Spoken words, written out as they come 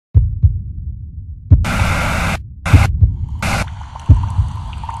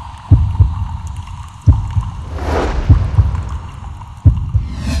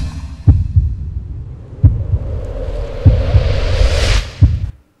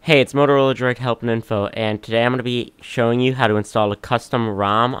Hey, it's Motorola Droid Help and Info, and today I'm going to be showing you how to install a custom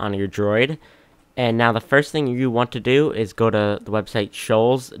ROM on your Droid. And now the first thing you want to do is go to the website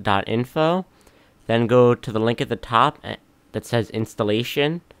shoals.info, then go to the link at the top that says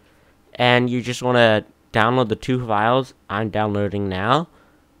installation, and you just want to download the two files I'm downloading now.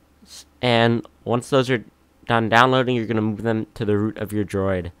 And once those are done downloading, you're going to move them to the root of your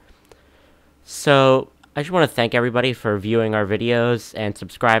Droid. So I just want to thank everybody for viewing our videos and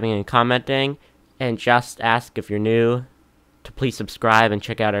subscribing and commenting, and just ask if you're new to please subscribe and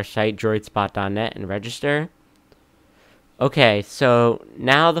check out our site droidspot.net and register. Okay, so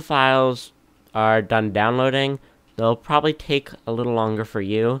now the files are done downloading. They'll probably take a little longer for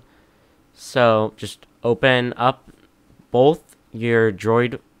you. So just open up both your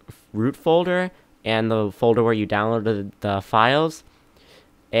Droid root folder and the folder where you downloaded the files,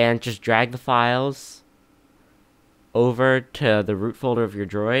 and just drag the files over to the root folder of your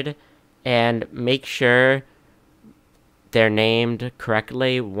Droid, and make sure they're named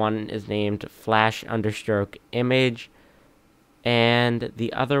correctly. One is named flash_image, and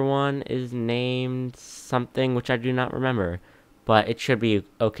the other one is named something which I do not remember, but it should be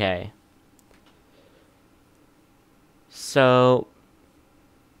okay. So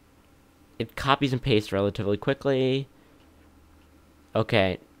it copies and pastes relatively quickly.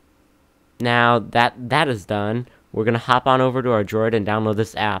 Okay, now that is done, we're going to hop on over to our Droid and download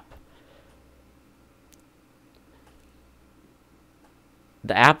this app.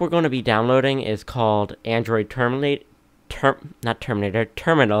 The app we're going to be downloading is called Android Terminal,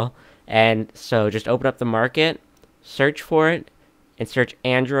 and so just open up the market, search for it, and search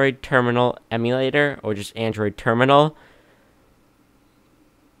Android Terminal Emulator, or just Android Terminal.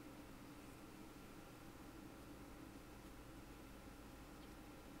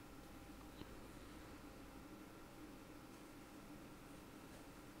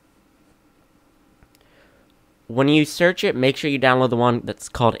 When you search it, make sure you download the one that's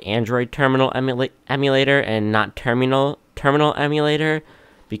called Android Terminal Emulator and not Terminal Emulator,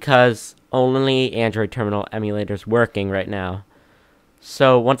 because only Android Terminal Emulator is working right now.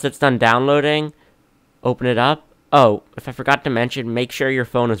 So once it's done downloading, open it up. Oh, if I forgot to mention, make sure your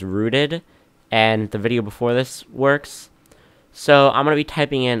phone is rooted, and the video before this works. So I'm going to be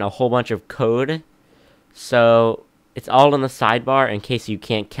typing in a whole bunch of code, so it's all in the sidebar in case you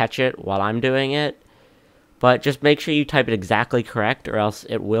can't catch it while I'm doing it. But just make sure you type it exactly correct, or else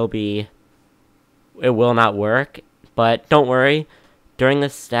it will not work. But don't worry, during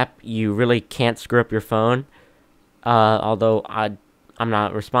this step, you really can't screw up your phone. Although I'm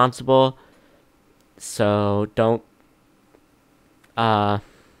not responsible, so don't start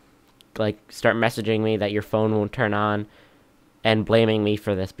messaging me that your phone won't turn on and blaming me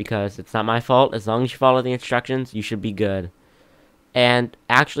for this, because it's not my fault. As long as you follow the instructions, you should be good. And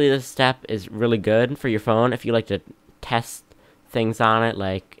actually, this step is really good for your phone if you like to test things on it,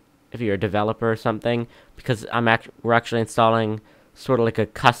 like if you're a developer or something, because we're actually installing sort of like a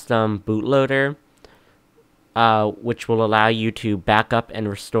custom bootloader, which will allow you to back up and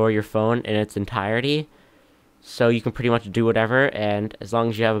restore your phone in its entirety. So you can pretty much do whatever, and as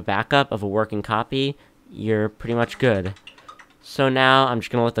long as you have a backup of a working copy, you're pretty much good. So now I'm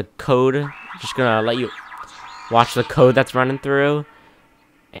just going to let you watch the code that's running through,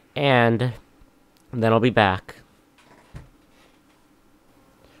 and then I'll be back.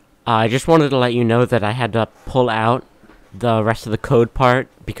 I just wanted to let you know that I had to pull out the rest of the code part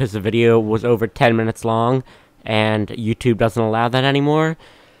because the video was over 10 minutes long, and YouTube doesn't allow that anymore.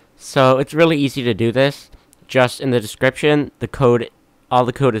 So it's really easy to do this. Just in the description, all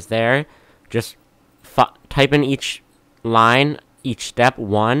the code is there. Just type in each line, each step,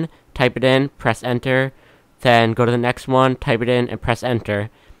 1, type it in, press enter. Then go to the next one, type it in, and press enter.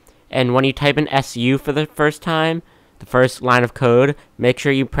 And when you type in SU for the first time, the first line of code, make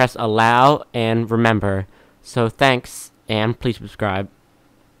sure you press allow and remember. So thanks, and please subscribe.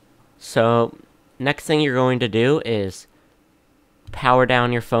 So next thing you're going to do is power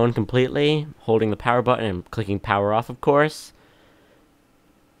down your phone completely, holding the power button and clicking power off, of course.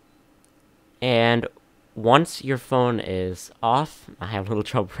 And once your phone is off, I have a little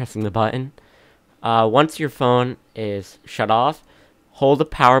trouble pressing the button. Once your phone is shut off, hold the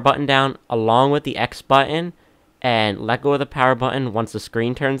power button down along with the X button, and let go of the power button once the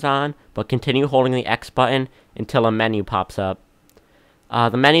screen turns on, but continue holding the X button until a menu pops up.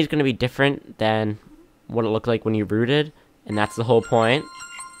 The menu is going to be different than what it looked like when you rooted, and that's the whole point.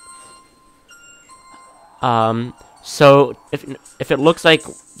 So if it looks like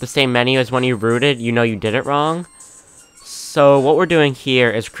the same menu as when you rooted, you know you did it wrong. So what we're doing here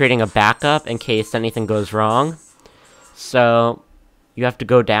is creating a backup in case anything goes wrong. So you have to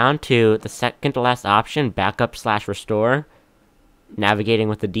go down to the second to last option, backup/restore, navigating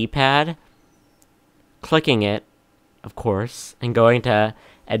with the D-pad, clicking it, of course, and going to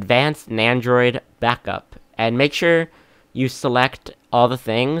Advanced Nandroid Backup. And make sure you select all the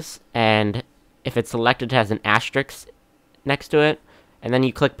things, and if it's selected, it has an asterisk next to it, and then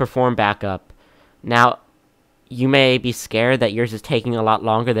you click Perform Backup. Now, you may be scared that yours is taking a lot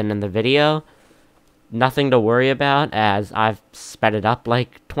longer than in the video. Nothing to worry about, as I've sped it up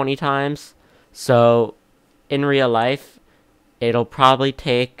like 20 times. So, in real life, it'll probably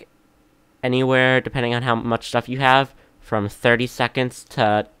take anywhere, depending on how much stuff you have, from 30 seconds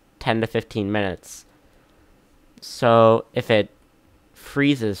to 10 to 15 minutes. So, if it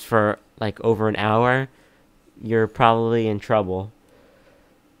freezes for like over an hour, you're probably in trouble.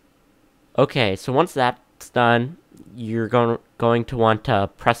 Okay, so once that's done, you're going to want to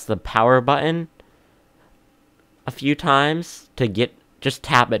press the power button a few times to just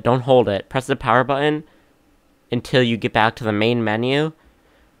tap it, don't hold it. Press the power button until you get back to the main menu.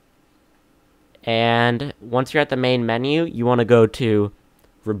 And once you're at the main menu, you want to go to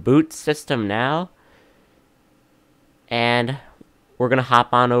Reboot System Now. And we're going to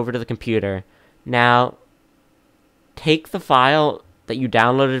hop on over to the computer. Now, take the file that you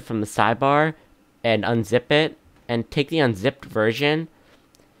downloaded from the sidebar and unzip it. And take the unzipped version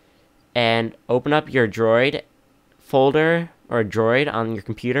and open up your Droid folder, or Droid on your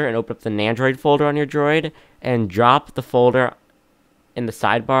computer, and open up the Nandroid folder on your Droid, and drop the folder in the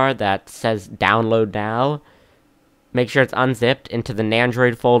sidebar that says Download Now. Make sure it's unzipped into the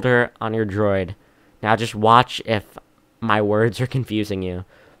Nandroid folder on your Droid. Now just watch if my words are confusing you.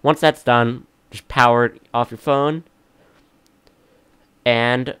 Once that's done, just power it off your phone,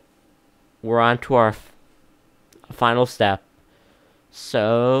 and we're on to our final step.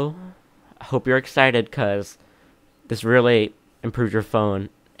 So, I hope you're excited, because this really improves your phone.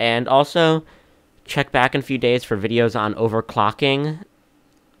 And also, check back in a few days for videos on overclocking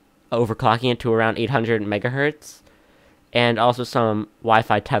it to around 800 megahertz, and also some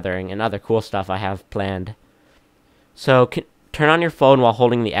Wi-Fi tethering and other cool stuff I have planned. So, turn on your phone while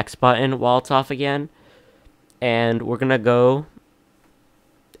holding the X button while it's off again, and we're gonna go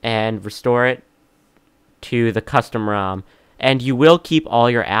and restore it to the custom ROM. And you will keep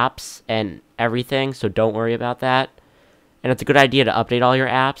all your apps and everything, so don't worry about that. And it's a good idea to update all your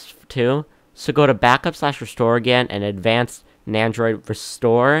apps too. So go to backup/restore again, and Advanced Nandroid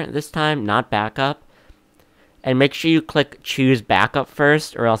Restore this time, not backup. And make sure you click Choose Backup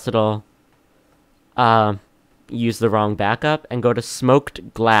first, or else it'll use the wrong backup. And go to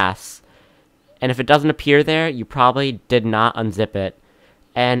Smoked Glass. And if it doesn't appear there, you probably did not unzip it.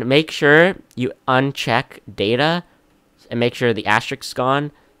 And make sure you uncheck data, and make sure the asterisk's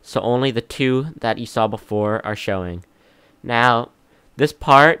gone, so only the two that you saw before are showing. Now, this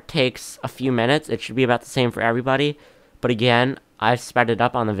part takes a few minutes. It should be about the same for everybody, but again, I've sped it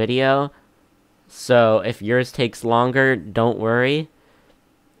up on the video, so if yours takes longer, don't worry.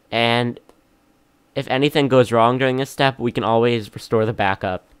 And if anything goes wrong during this step, we can always restore the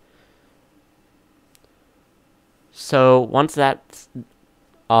backup. So once that's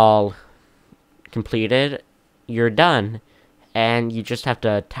all completed, you're done, and you just have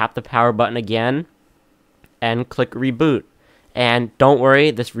to tap the power button again and click reboot. And don't worry,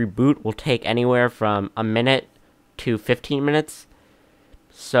 this reboot will take anywhere from a minute to 15 minutes,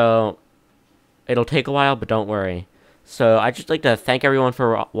 so it'll take a while, but don't worry. So I'd just like to thank everyone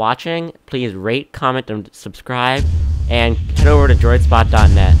for watching. Please rate, comment, and subscribe, and head over to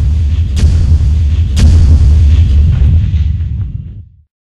droidspot.net.